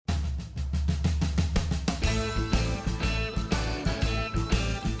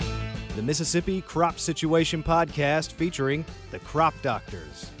the Mississippi Crop Situation Podcast featuring the Crop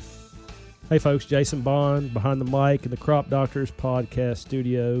Doctors. Hey folks, Jason Bond behind the mic in the Crop Doctors podcast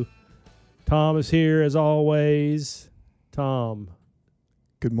studio. Tom is here as always. Tom.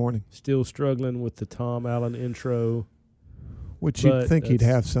 Good morning. Still struggling with the Tom Allen intro. Which you'd think he'd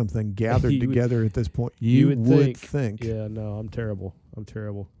have something gathered together at this point. You would think. Yeah, no, I'm terrible.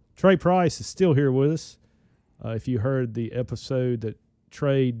 Trey Price is still here with us. If you heard the episode that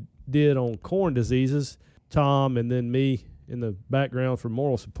Trey did on corn diseases, Tom and then me in the background for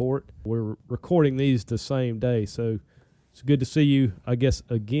moral support, we're recording these the same day. So it's good to see you, I guess,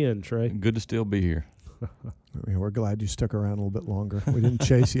 again, Trey. Good to still be here. We're glad you stuck around a little bit longer. We didn't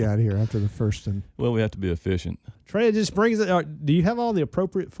chase you out of here after the first. Well, we have to be efficient. Trey, it just brings it. Do you have all the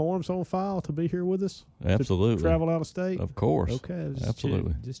appropriate forms on file to be here with us? Absolutely. To travel out of state? Of course. Okay.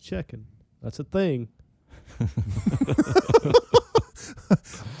 Absolutely. Just checking. That's a thing.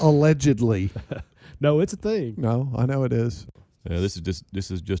 Allegedly. No, it's a thing. No, I know it is. Yeah, this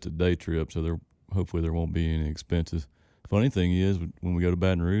is just a day trip, so hopefully there won't be any expenses. Funny thing is, when we go to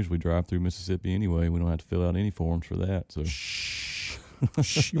Baton Rouge, we drive through Mississippi anyway. We don't have to fill out any forms for that. So,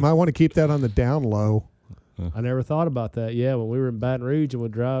 You might want to keep that on the down low. I never thought about that. Yeah, when we were in Baton Rouge and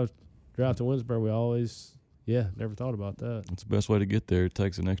would drive to Winsburg, we always, never thought about that. It's the best way to get there. It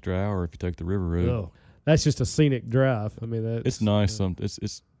takes an extra hour if you take the river road. Oh, that's just a scenic drive. I mean, it's nice.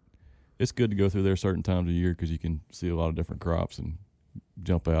 It's good to go through there certain times of year because you can see a lot of different crops and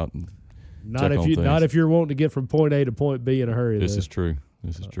jump out and not if you're wanting to get from point A to point B in a hurry. This is true.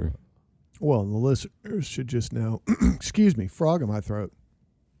 Well, the listeners should just know. Excuse me, frog in my throat.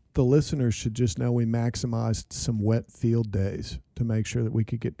 The listeners should just know we maximized some wet field days to make sure that we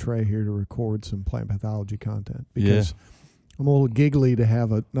could get Trey here to record some plant pathology content because I'm a little giggly to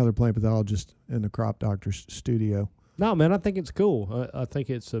have another plant pathologist in the Crop Doctor's studio. No, man, I think it's cool. I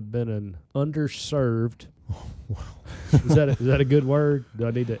think it's been an underserved. Is that a good word? Do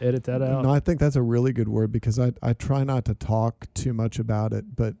I need to edit that out? No, I think that's a really good word because I try not to talk too much about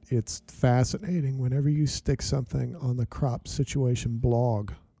it, but it's fascinating whenever you stick something on the Crop Situation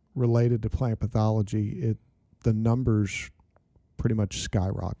blog related to plant pathology, the numbers pretty much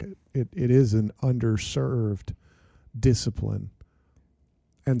skyrocket. It is an underserved discipline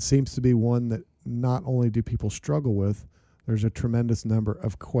and seems to be one that not only do people struggle with, there's a tremendous number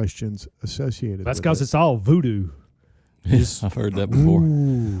of questions associated with it. That's because it's all voodoo. Yes, I've heard that before.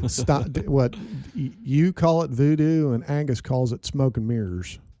 Ooh, stop. What you call it voodoo, and Angus calls it smoke and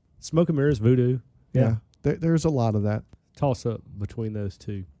mirrors. Smoke and mirrors, voodoo. Yeah. There's a lot of that. Toss up between those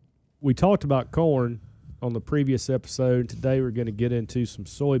two. We talked about corn on the previous episode. Today we're going to get into some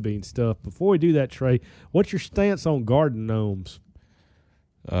soybean stuff. Before we do that, Trey, what's your stance on garden gnomes?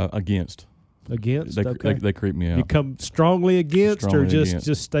 Against. Against? They creep me out. You come strongly against or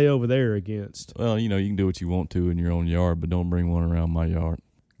just stay over there against? Well, you can do what you want to in your own yard, but don't bring one around my yard.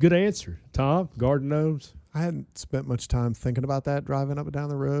 Good answer. Tom, garden gnomes? I hadn't spent much time thinking about that driving up and down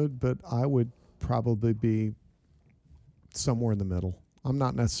the road, but I would probably be somewhere in the middle. I'm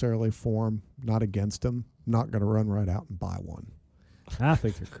not necessarily for them, not against them. Not going to run right out and buy one. I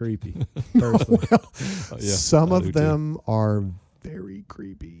think they're creepy, personally. Some of them are very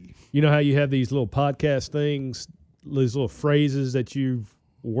creepy. You know how you have these little podcast things, these little phrases that you're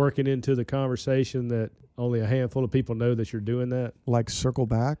working into the conversation that only a handful of people know that you're doing that? Like circle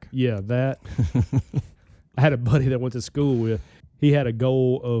back? Yeah, that. I had a buddy that went to school with. He had a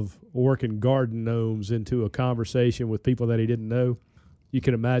goal of working garden gnomes into a conversation with people that he didn't know. You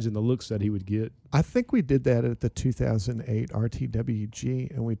can imagine the looks that he would get. I think we did that at the 2008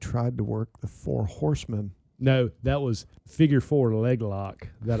 RTWG, and we tried to work the Four Horsemen. No, that was figure 4 leg lock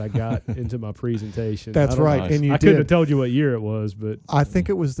that I got into my presentation. That's right, and you I couldn't have told you what year it was, but I think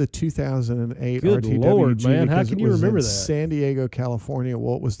it was the 2008 Good RTWG. Lord, man, how can you remember that? San Diego, California.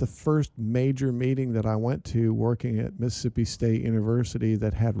 Well, it was the first major meeting that I went to working at Mississippi State University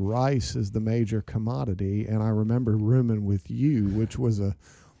that had rice as the major commodity, and I remember rooming with you, which was a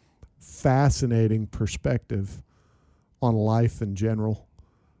fascinating perspective on life in general.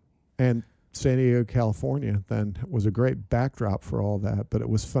 And San Diego, California, then was a great backdrop for all that, but it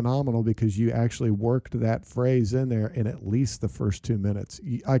was phenomenal because you actually worked that phrase in there in at least the first 2 minutes.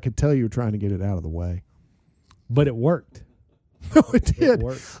 I could tell you were trying to get it out of the way. But it worked. No, it did.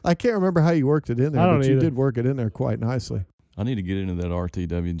 I can't remember how you worked it in there, but you did work it in there quite nicely. I need to get into that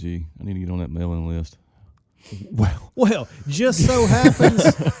RTWG. I need to get on that mailing list. Well, just so happens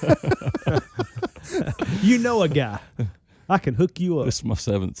you know a guy. I can hook you up. This is my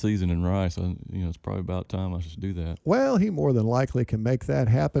 7th season in rice. It's probably about time I should do that. Well, he more than likely can make that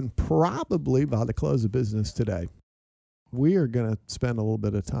happen probably by the close of business today. We are going to spend a little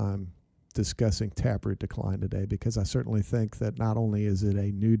bit of time discussing taproot decline today, because I certainly think that not only is it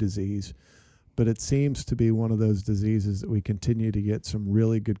a new disease, but it seems to be one of those diseases that we continue to get some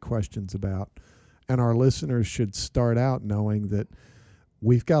really good questions about. And our listeners should start out knowing that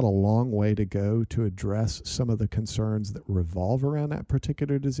we've got a long way to go to address some of the concerns that revolve around that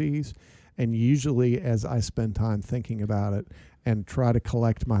particular disease. And usually, as I spend time thinking about it and try to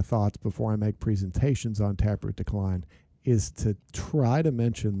collect my thoughts before I make presentations on taproot decline, is to try to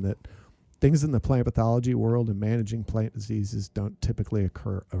mention that things in the plant pathology world and managing plant diseases don't typically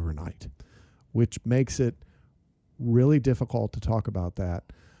occur overnight, which makes it really difficult to talk about that.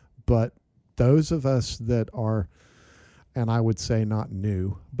 But those of us that are, and I would say not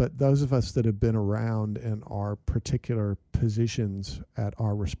new, but those of us that have been around in our particular positions at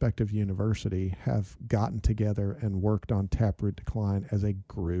our respective university have gotten together and worked on taproot decline as a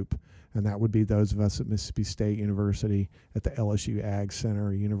group. And that would be those of us at Mississippi State University, at the LSU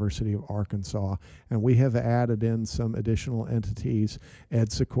AgCenter, University of Arkansas. And we have added in some additional entities.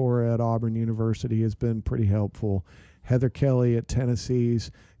 Ed Sikora at Auburn University has been pretty helpful. Heather Kelly at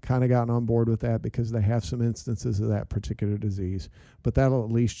Tennessee's kind of gotten on board with that because they have some instances of that particular disease. But that'll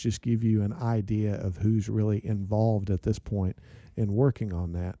at least just give you an idea of who's really involved at this point in working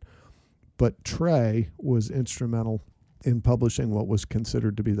on that. But Trey was instrumental in publishing what was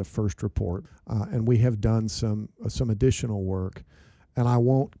considered to be the first report. And we have done some additional work. And I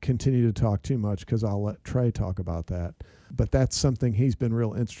won't continue to talk too much because I'll let Trey talk about that. But that's something he's been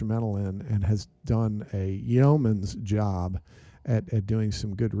real instrumental in and has done a yeoman's job at doing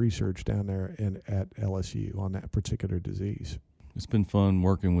some good research down there at LSU on that particular disease. It's been fun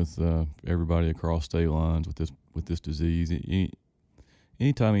working with everybody across state lines with this disease.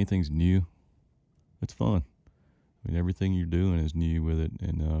 Anytime anything's new, it's fun. I mean, everything you're doing is new with it,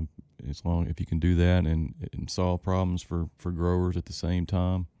 and if you can do that and solve problems for growers at the same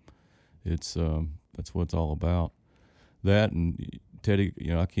time, that's what it's all about. That and Teddy,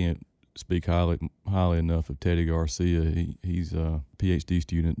 I can't speak highly enough of Teddy Garcia. He's a PhD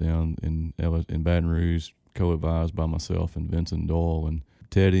student down in Baton Rouge, co-advised by myself and Vincent Doyle. And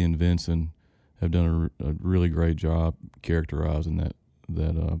Teddy and Vincent have done a really great job characterizing that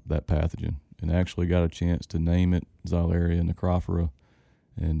pathogen, and actually got a chance to name it Xylaria necrophora.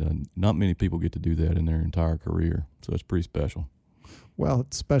 And not many people get to do that in their entire career, so it's pretty special. Well,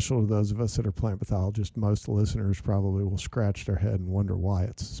 it's special to those of us that are plant pathologists. Most listeners probably will scratch their head and wonder why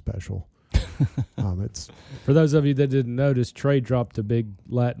it's special. It's For those of you that didn't notice, Trey dropped a big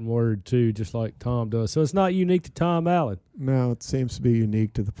Latin word too, just like Tom does. So it's not unique to Tom Allen. No, it seems to be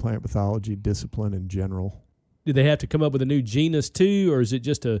unique to the plant pathology discipline in general. Did they have to come up with a new genus too, or is it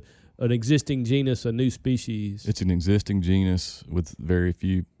just an existing genus, a new species? It's an existing genus with very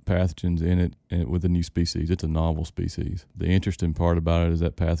few pathogens in it, and with a new species. It's a novel species. The interesting part about it is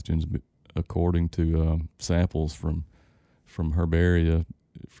that pathogens, according to samples from herbaria,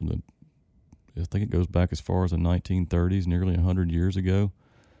 I think it goes back as far as the 1930s, nearly 100 years ago.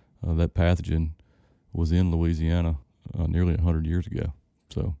 That pathogen was in Louisiana nearly 100 years ago.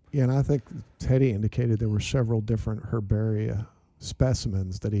 So yeah, and I think Teddy indicated there were several different herbaria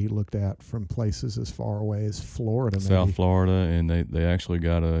specimens that he looked at from places as far away as Florida, maybe. South Florida, and they actually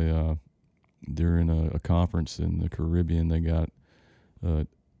got during a conference in the Caribbean, they got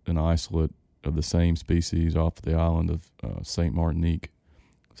an isolate of the same species off the island of St. Martinique,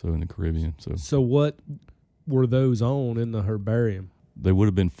 so in the Caribbean. So what were those on in the herbarium? They would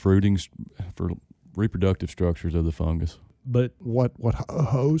have been fruiting for reproductive structures of the fungus. But what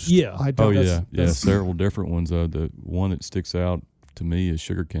host? Yeah. Several different ones. The one that sticks out to me is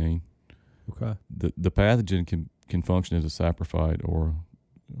sugarcane. Okay. The pathogen can function as a saprophyte or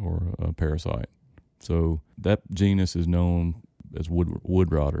a parasite. So that genus is known as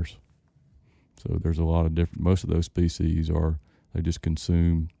wood rotters. So there's a lot of different. Most of those species they just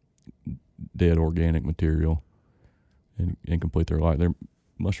consume dead organic material and complete their life. They're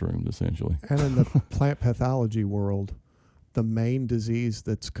mushrooms essentially. And in the plant pathology world, the main disease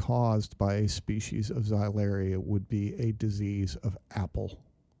that's caused by a species of Xylaria would be a disease of apple.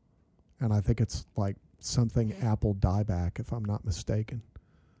 And I think it's like something apple dieback, if I'm not mistaken.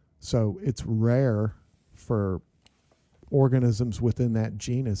 So it's rare for organisms within that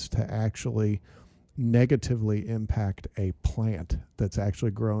genus to actually negatively impact a plant that's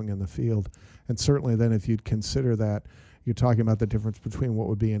actually growing in the field. And certainly then if you'd consider that, you're talking about the difference between what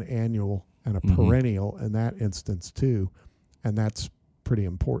would be an annual and a perennial in that instance too. And that's pretty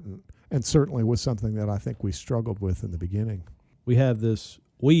important, and certainly was something that I think we struggled with in the beginning. We have this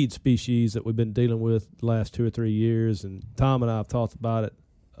weed species that we've been dealing with the last 2 or 3 years, and Tom and I have talked about it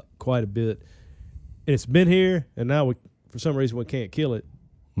quite a bit. And it's been here, and now for some reason we can't kill it.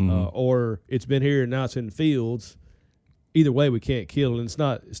 or it's been here and now it's in the fields. Either way, we can't kill it.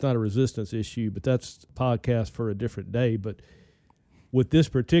 And it's not a resistance issue, but that's a podcast for a different day. But with this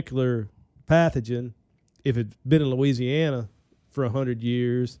particular pathogen, if it's been in Louisiana for 100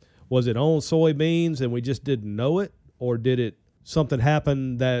 years, was it on soybeans and we just didn't know it, or did it something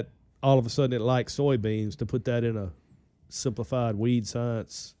happen that all of a sudden it likes soybeans, to put that in a simplified weed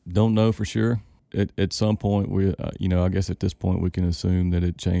science? Don't know for sure. At some point, we, I guess at this point we can assume that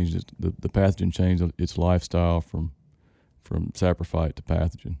it changed. The pathogen changed its lifestyle from saprophyte to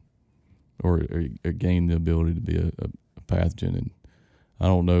pathogen, or it gained the ability to be a pathogen. And I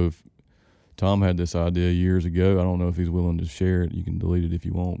don't know if Tom had this idea years ago. I don't know if he's willing to share it. You can delete it if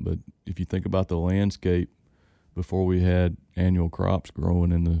you want. But if you think about the landscape before we had annual crops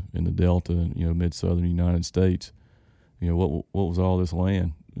growing in the Delta, mid-southern United States, what was all this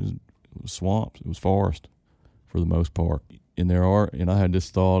land? It was swamps. It was forest for the most part. And I had this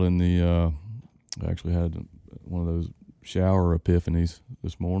thought I actually had one of those shower epiphanies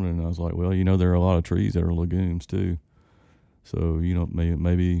this morning, and I was like, well, there are a lot of trees that are legumes too. So,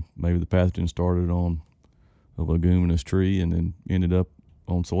 maybe the pathogen started on a leguminous tree and then ended up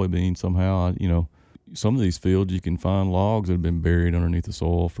on soybean somehow. Some of these fields you can find logs that have been buried underneath the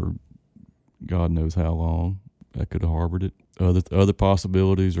soil for God knows how long. That could have harbored it. Other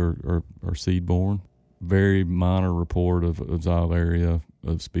possibilities are seed-borne. Very minor report of xylaria,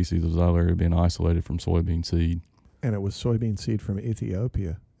 of species of xylaria being isolated from soybean seed. And it was soybean seed from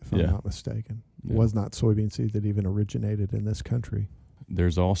Ethiopia, if I'm not mistaken. It was not soybean seed that even originated in this country.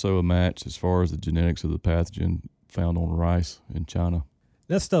 There's also a match as far as the genetics of the pathogen found on rice in China.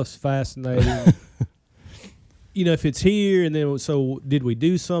 That stuff's fascinating. If it's here, and then so did we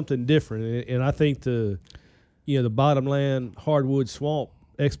do something different? And I think the bottomland hardwood swamp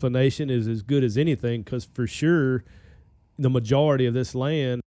explanation is as good as anything, because for sure the majority of this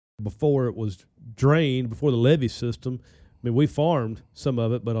land, before it was drained, before the levee system, we farmed some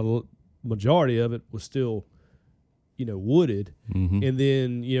of it, but a majority of it was still, wooded. Mm-hmm. And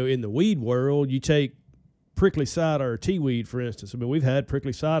then, in the weed world, you take prickly cider or tea weed, for instance. We've had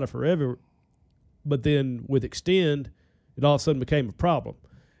prickly cider forever, but then with Extend, it all of a sudden became a problem.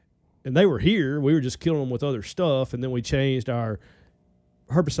 And they were here. We were just killing them with other stuff, and then we changed our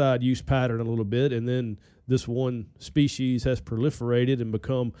herbicide use pattern a little bit, and then this one species has proliferated and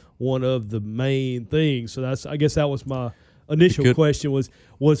become one of the main things. So I guess that was my initial question,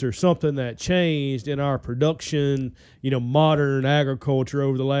 was there something that changed in our production, modern agriculture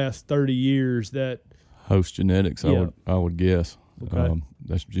over the last 30 years that host genetics? I would guess. Okay.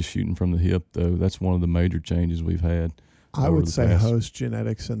 That's just shooting from the hip, though. That's one of the major changes we've had. I would say host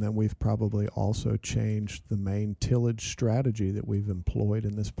genetics, and then we've probably also changed the main tillage strategy that we've employed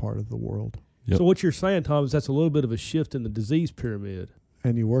in this part of the world. Yep. So what you're saying, Tom, is that's a little bit of a shift in the disease pyramid.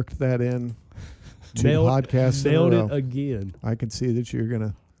 And you worked that in two podcasts in a row. Nailed it again. I can see that you're going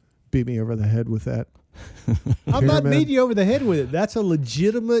to beat me over the head with that. I'm not beating you over the head with it. That's a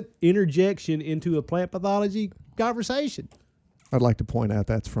legitimate interjection into a plant pathology conversation. I'd like to point out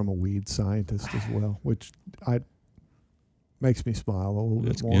that's from a weed scientist as well, which makes me smile a little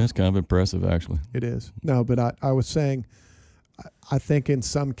bit more. Yeah, it's kind of impressive, actually. It is. No, but I was saying, I think in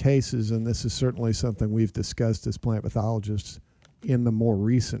some cases, and this is certainly something we've discussed as plant pathologists in the more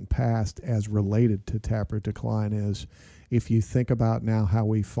recent past as related to taproot decline, is if you think about now how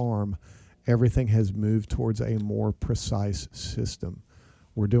we farm, everything has moved towards a more precise system.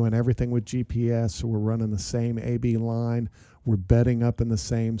 We're doing everything with GPS, so we're running the same A-B line. We're bedding up in the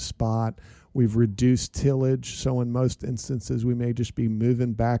same spot. We've reduced tillage, so in most instances we may just be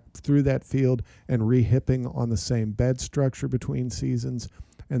moving back through that field and re-hipping on the same bed structure between seasons.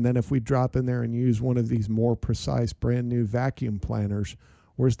 And then if we drop in there and use one of these more precise brand new vacuum planters,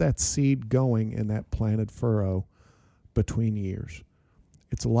 where's that seed going in that planted furrow between years?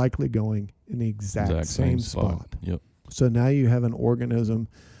 It's likely going in the exact same spot. Yep. So now you have an organism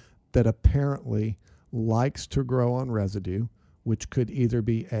that apparently likes to grow on residue, which could either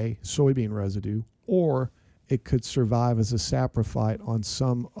be a soybean residue or it could survive as a saprophyte on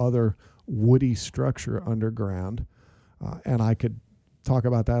some other woody structure underground. And I could talk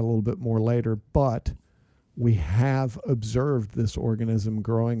about that a little bit more later, but we have observed this organism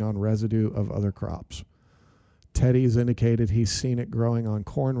growing on residue of other crops. Teddy has indicated he's seen it growing on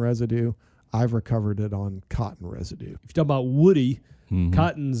corn residue. I've recovered it on cotton residue. If you're talking about woody,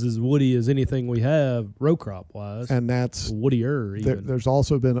 cotton's as woody as anything we have row crop wise. And that's woodier even. There's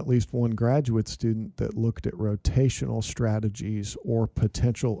also been at least one graduate student that looked at rotational strategies or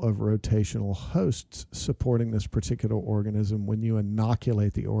potential of rotational hosts supporting this particular organism when you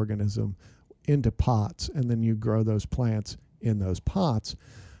inoculate the organism into pots and then you grow those plants in those pots.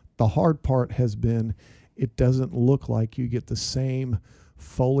 The hard part has been it doesn't look like you get the same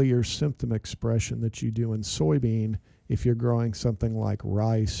foliar symptom expression that you do in soybean if you're growing something like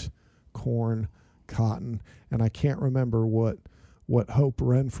rice, corn, cotton. And I can't remember what Hope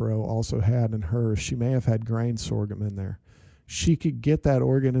Renfro also had in hers. She may have had grain sorghum in there. She could get that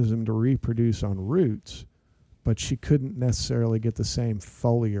organism to reproduce on roots, but she couldn't necessarily get the same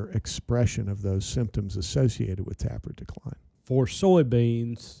foliar expression of those symptoms associated with taproot decline. For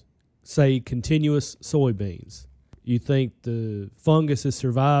soybeans, say continuous soybeans, you think the fungus is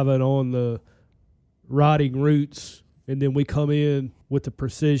surviving on the rotting roots, and then we come in with the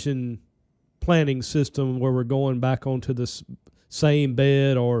precision planting system where we're going back onto the same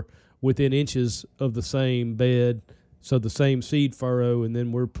bed or within inches of the same bed, so the same seed furrow, and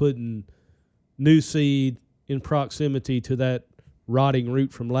then we're putting new seed in proximity to that rotting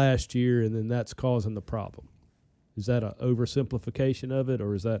root from last year, and then that's causing the problem. Is that an oversimplification of it,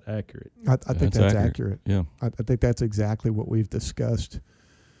 or is that accurate? I think that's accurate. Yeah. I think that's exactly what we've discussed.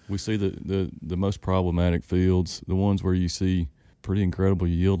 We see the most problematic fields, the ones where you see pretty incredible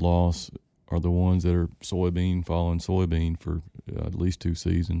yield loss, are the ones that are soybean following soybean for at least 2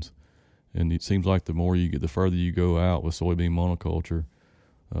 seasons. And it seems like the further you go out with soybean monoculture,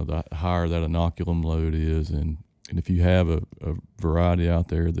 the higher that inoculum load is. And if you have a variety out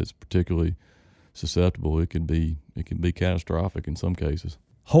there that's particularly susceptible, it can be catastrophic in some cases.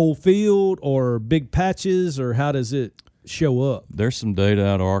 Whole field or big patches, or how does it show up? There's some data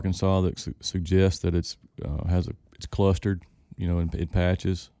out of Arkansas that suggests that it's clustered, in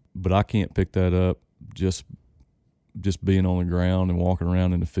patches, but I can't pick that up just being on the ground and walking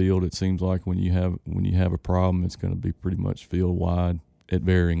around in the field. It seems like when you have a problem, it's going to be pretty much field wide at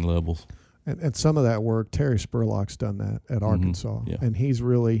varying levels. And some of that work, Terry Spurlock's done that at Arkansas, yeah. And he's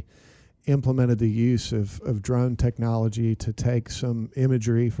really implemented the use of drone technology to take some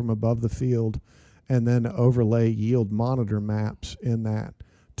imagery from above the field and then overlay yield monitor maps in that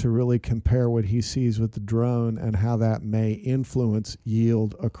to really compare what he sees with the drone and how that may influence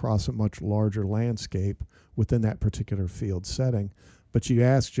yield across a much larger landscape within that particular field setting. But you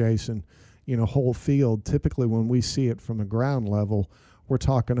asked, Jason, whole field, typically when we see it from a ground level, we're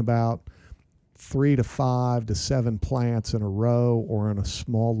talking about 3 to 5 to 7 plants in a row or in a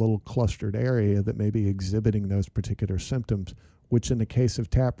small little clustered area that may be exhibiting those particular symptoms, which in the case of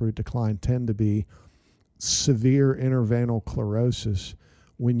taproot decline tend to be severe interveinal chlorosis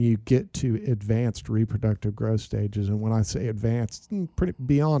when you get to advanced reproductive growth stages. And when I say advanced, pretty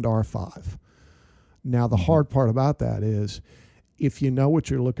beyond R5. Now, the hard part about that is if you know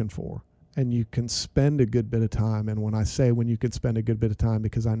what you're looking for and you can spend a good bit of time, and when I say when you can spend a good bit of time,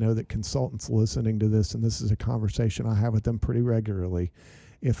 because I know that consultants listening to this, and this is a conversation I have with them pretty regularly,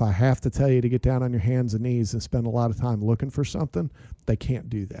 if I have to tell you to get down on your hands and knees and spend a lot of time looking for something, they can't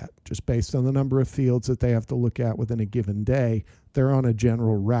do that. Just based on the number of fields that they have to look at within a given day, they're on a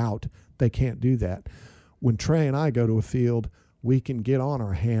general route. They can't do that. When Trey and I go to a field, we can get on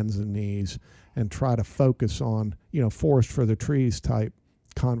our hands and knees and try to focus on, forest for the trees type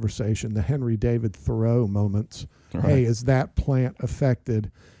conversation, the Henry David Thoreau moments. Right. Hey, is that plant affected?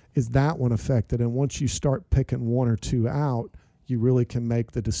 Is that one affected? And once you start picking 1 or 2 out, you really can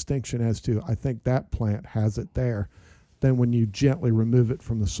make the distinction as to, I think that plant has it there. Then when you gently remove it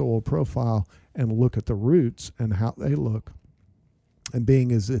from the soil profile and look at the roots and how they look, and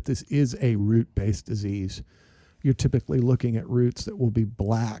being as that this is a root-based disease, you're typically looking at roots that will be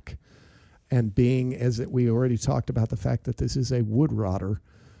black. And being as it, we already talked about the fact that this is a wood rotter,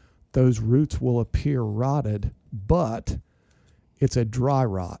 those roots will appear rotted, but it's a dry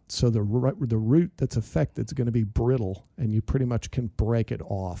rot. So the root that's affected is going to be brittle, and you pretty much can break it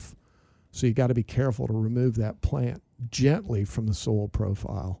off. So you got to be careful to remove that plant gently from the soil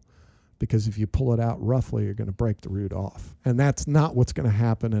profile, because if you pull it out roughly, you're going to break the root off. And that's not what's going to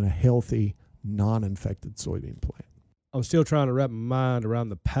happen in a healthy, non-infected soybean plant. I'm still trying to wrap my mind around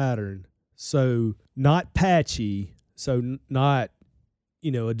the pattern. So not patchy, so not,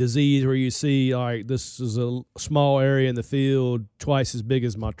 a disease where you see, all right, this is a small area in the field, twice as big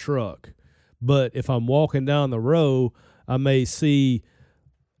as my truck. But if I'm walking down the row, I may see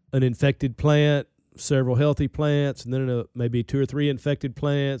an infected plant, several healthy plants, and then maybe 2 or 3 infected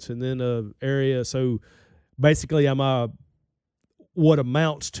plants, and then an area. So basically, what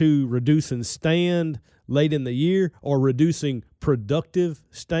amounts to reducing stand late in the year or reducing productive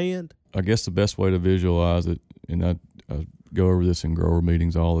stand? I guess the best way to visualize it, and I go over this in grower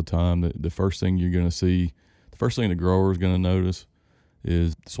meetings all the time, the first thing you're going to see, the first thing the grower is going to notice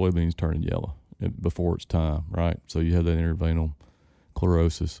is the soybeans turning yellow before it's time, right? So you have that interveinal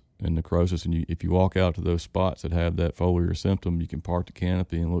chlorosis and necrosis. And if you walk out to those spots that have that foliar symptom, you can part the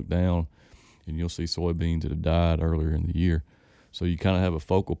canopy and look down, and you'll see soybeans that have died earlier in the year. So you kind of have a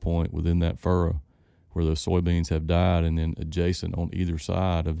focal point within that furrow where those soybeans have died, and then adjacent on either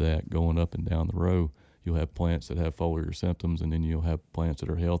side of that, going up and down the row, you'll have plants that have foliar symptoms, and then you'll have plants that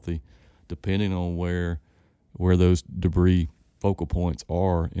are healthy, depending on where those debris focal points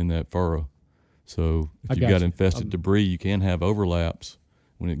are in that furrow. So if you've got infested debris, you can have overlaps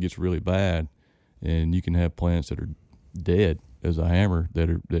when it gets really bad, and you can have plants that are dead as a hammer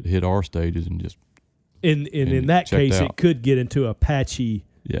that hit our stages and just in that case out. It could get into a patchy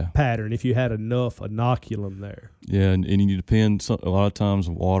pattern if you had enough inoculum there. Yeah, and you depend. A lot of times,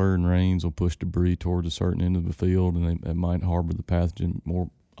 water and rains will push debris towards a certain end of the field, and they might harbor the pathogen. More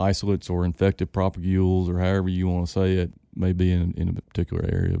isolates or infected propagules, or however you want to say it, may be in a particular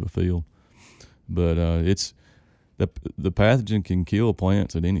area of a field. But it's the pathogen can kill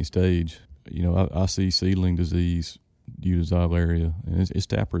plants at any stage. You know, I see seedling disease due to xylaria, and it's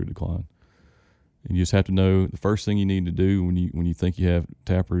taproot decline. And you just have to know the first thing you need to do when you think you have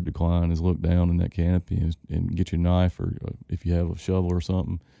taproot decline is look down in that canopy and get your knife, or if you have a shovel or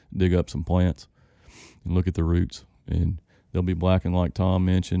something, dig up some plants and look at the roots. And they'll be blackened like Tom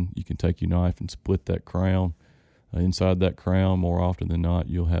mentioned. You can take your knife and split that crown. Inside that crown, more often than not,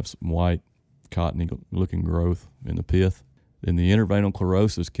 you'll have some white, cottony-looking growth in the pith. Then the interveinal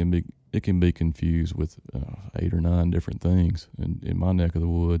chlorosis can be confused with 8 or 9 different things in my neck of the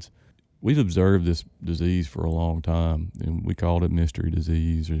woods. We've observed this disease for a long time, and we called it mystery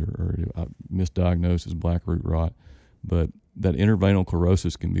disease or misdiagnosed as black root rot. But that interveinal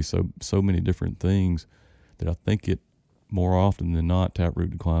chlorosis can be so many different things that I think it more often than not, taproot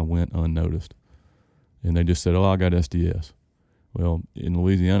decline went unnoticed. And they just said, I got SDS. Well, in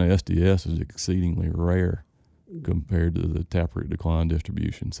Louisiana, SDS is exceedingly rare compared to the taproot decline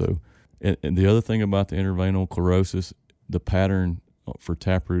distribution. So, and the other thing about the interveinal chlorosis, the pattern for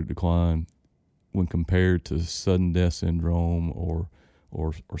taproot decline when compared to sudden death syndrome or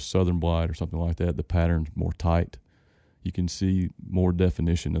southern blight or something like that, the pattern's more tight. You can see more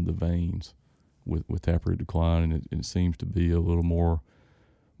definition of the veins with taproot decline, and it seems to be a little more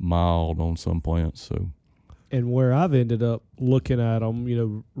mild on some plants. So, and where I've ended up looking at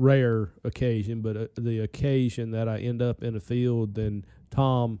them, rare occasion, but the occasion that I end up in a field, then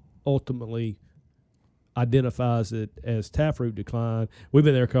Tom ultimately identifies it as taproot decline. We've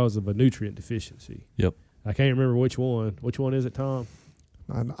been there because of a nutrient deficiency. Yep. I can't remember which one. Which one is it, Tom?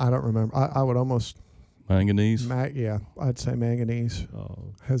 I don't remember. I would almost manganese. I'd say manganese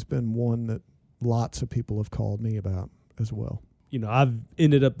has been one that lots of people have called me about as well. I've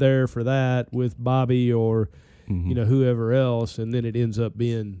ended up there for that with Bobby or whoever else, and then it ends up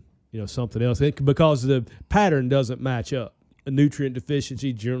being something else because the pattern doesn't match up. A nutrient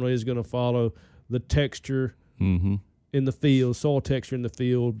deficiency generally is going to follow the texture in the field, soil texture in the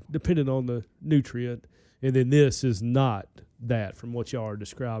field, depending on the nutrient. And then this is not that from what y'all are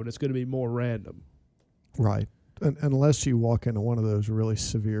describing. It's going to be more random. Right. And unless you walk into one of those really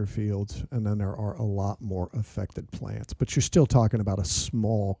severe fields, and then there are a lot more affected plants. But you're still talking about a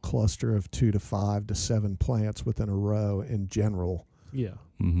small cluster of 2 to 5 to 7 plants within a row in general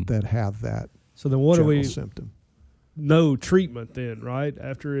that have that symptom. No treatment then, right?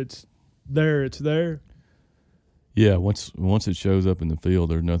 After it's there, it's there. Yeah, once it shows up in the field,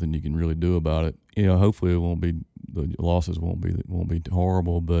 there's nothing you can really do about it. Hopefully the losses won't be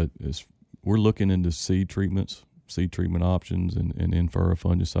horrible, but we're looking into seed treatment options and in-furrow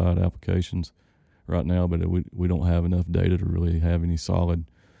fungicide applications right now, but we don't have enough data to really have any solid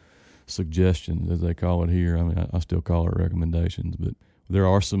suggestions, as they call it here. I mean, I still call it recommendations, but there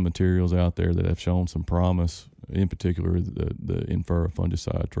are some materials out there that have shown some promise, in particular the in-furrow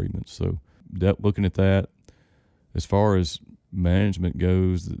fungicide treatments. So looking at that, as far as management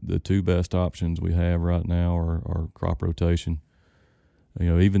goes, the 2 best options we have right now are crop rotation.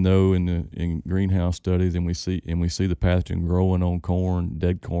 Even though in greenhouse studies and we see the pathogen growing on corn,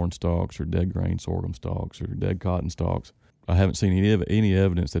 dead corn stalks or dead grain sorghum stalks or dead cotton stalks, I haven't seen any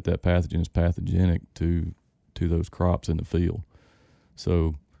evidence that pathogen is pathogenic to those crops in the field.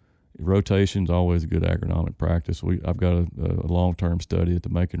 So rotation is always a good agronomic practice. I've got a long-term study at the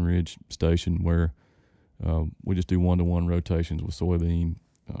Macon Ridge station where we just do 1-to-1 rotations with soybean,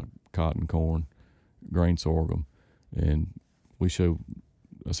 cotton, corn, grain sorghum, and we show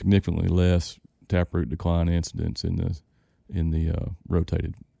a significantly less taproot decline incidence in the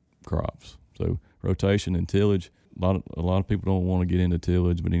rotated crops. So rotation and tillage. A lot of people don't want to get into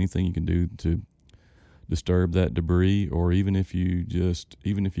tillage, but anything you can do to disturb that debris, or even if you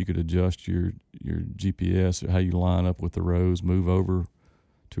could adjust your GPS or how you line up with the rows, move over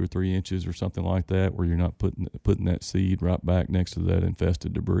 2 or 3 inches or something like that, where you're not putting that seed right back next to that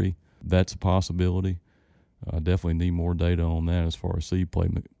infested debris. That's a possibility. Definitely need more data on that as far as seed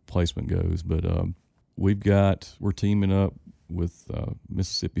placement goes. But we're teaming up with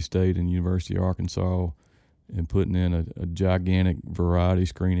Mississippi State and University of Arkansas and putting in a gigantic variety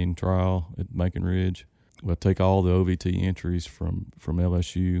screening trial at Macon Ridge. We'll take all the OVT entries from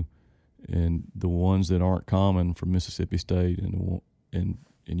LSU and the ones that aren't common from Mississippi State and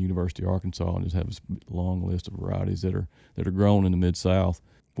University of Arkansas, and just have a long list of varieties that are grown in the Mid-South.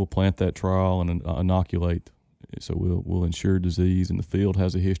 We'll plant that trial and inoculate. So we'll ensure disease, and the field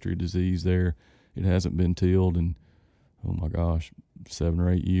has a history of disease there. It hasn't been tilled in, oh my gosh, 7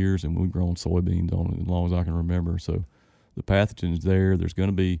 or 8 years, and we've grown soybeans on it as long as I can remember. So the pathogen's there.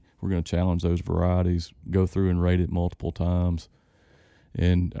 We're going to challenge those varieties, go through and rate it multiple times,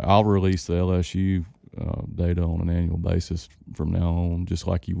 and I'll release the LSU data on an annual basis from now on, just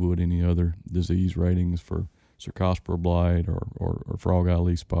like you would any other disease ratings for Cercospora blight or frog eye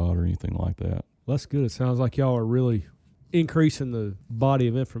leaf spot or anything like that. Well, that's good. It sounds like y'all are really increasing the body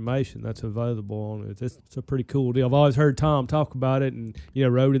of information that's available on it. It's a pretty cool deal. I've always heard Tom talk about it, and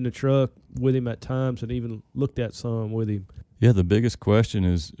rode in the truck with him at times and even looked at some with him. Yeah, the biggest question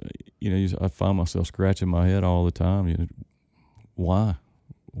is, I find myself scratching my head all the time. Why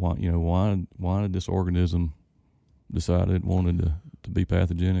did this organism decide it wanted to be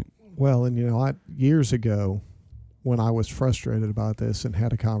pathogenic? Well, and years ago, when I was frustrated about this and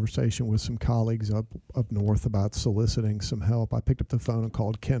had a conversation with some colleagues up north about soliciting some help, I picked up the phone and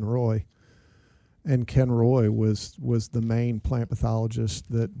called Ken Roy. And Ken Roy was the main plant pathologist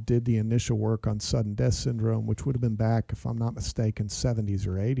that did the initial work on sudden death syndrome, which would have been back, if I'm not mistaken, 70s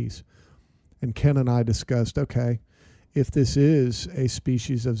or 80s. And Ken and I discussed, okay, if this is a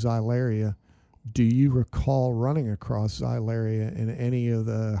species of Xylaria, do you recall running across Xylaria in any of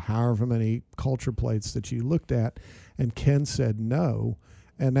the however many culture plates that you looked at? And Ken said no.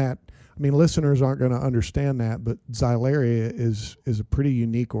 And that, listeners aren't going to understand that, but Xylaria is a pretty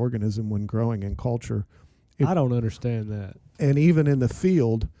unique organism when growing in culture. I don't understand that. And even in the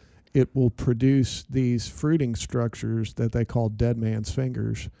field, it will produce these fruiting structures that they call dead man's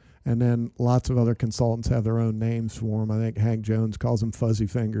fingers. And then lots of other consultants have their own names for them. I think Hank Jones calls them fuzzy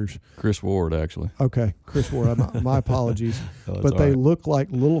fingers. Chris Ward, actually. Okay, Chris Ward. My apologies. But they look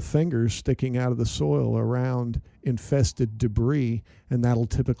like little fingers sticking out of the soil around infested debris, and that'll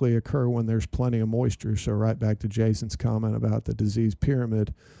typically occur when there's plenty of moisture. So right back to Jason's comment about the disease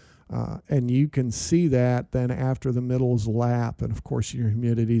pyramid. And you can see that then after the middles lap, and of course your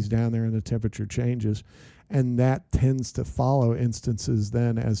humidity's down there and the temperature changes. And that tends to follow instances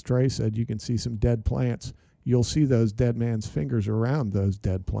then, as Trey said, you can see some dead plants. You'll see those dead man's fingers around those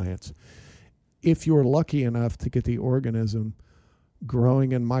dead plants. If you're lucky enough to get the organism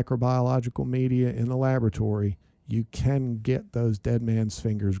growing in microbiological media in the laboratory, you can get those dead man's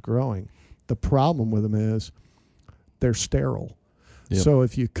fingers growing. The problem with them is they're sterile. Yep. So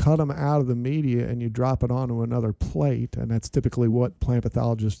if you cut them out of the media and you drop it onto another plate, and that's typically what plant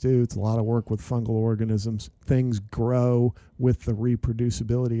pathologists do, it's a lot of work with fungal organisms. Things grow with the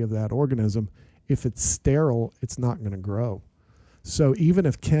reproducibility of that organism. If it's sterile, it's not going to grow. So even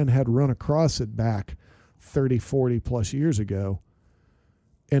if Ken had run across it back 30, 40 plus years ago,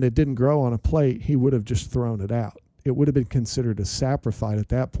 and it didn't grow on a plate, he would have just thrown it out. It would have been considered a saprophyte at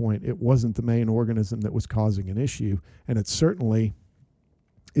that point. It wasn't the main organism that was causing an issue, and it certainly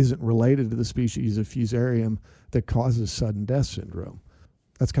isn't related to the species of Fusarium that causes sudden death syndrome.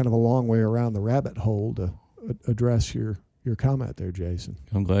 That's kind of a long way around the rabbit hole to address your comment there, Jason.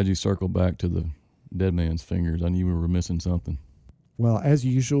 I'm glad you circled back to the dead man's fingers. I knew we were missing something. Well, as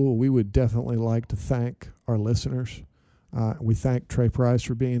usual, we would definitely like to thank our listeners. We thank Trey Price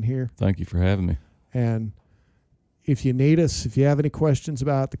for being here. Thank you for having me. And if you need us, if you have any questions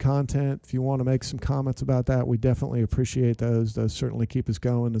about the content, if you want to make some comments about that, we definitely appreciate those. Those certainly keep us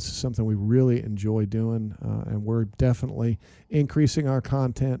going. This is something we really enjoy doing, and we're definitely increasing our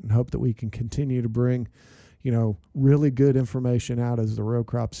content and hope that we can continue to bring, really good information out as the row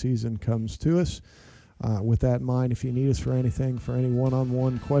crop season comes to us. With that in mind, if you need us for anything, for any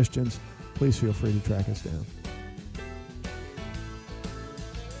one-on-one questions, please feel free to track us down.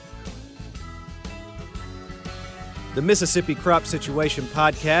 The Mississippi Crop Situation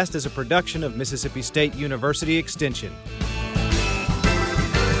Podcast is a production of Mississippi State University Extension.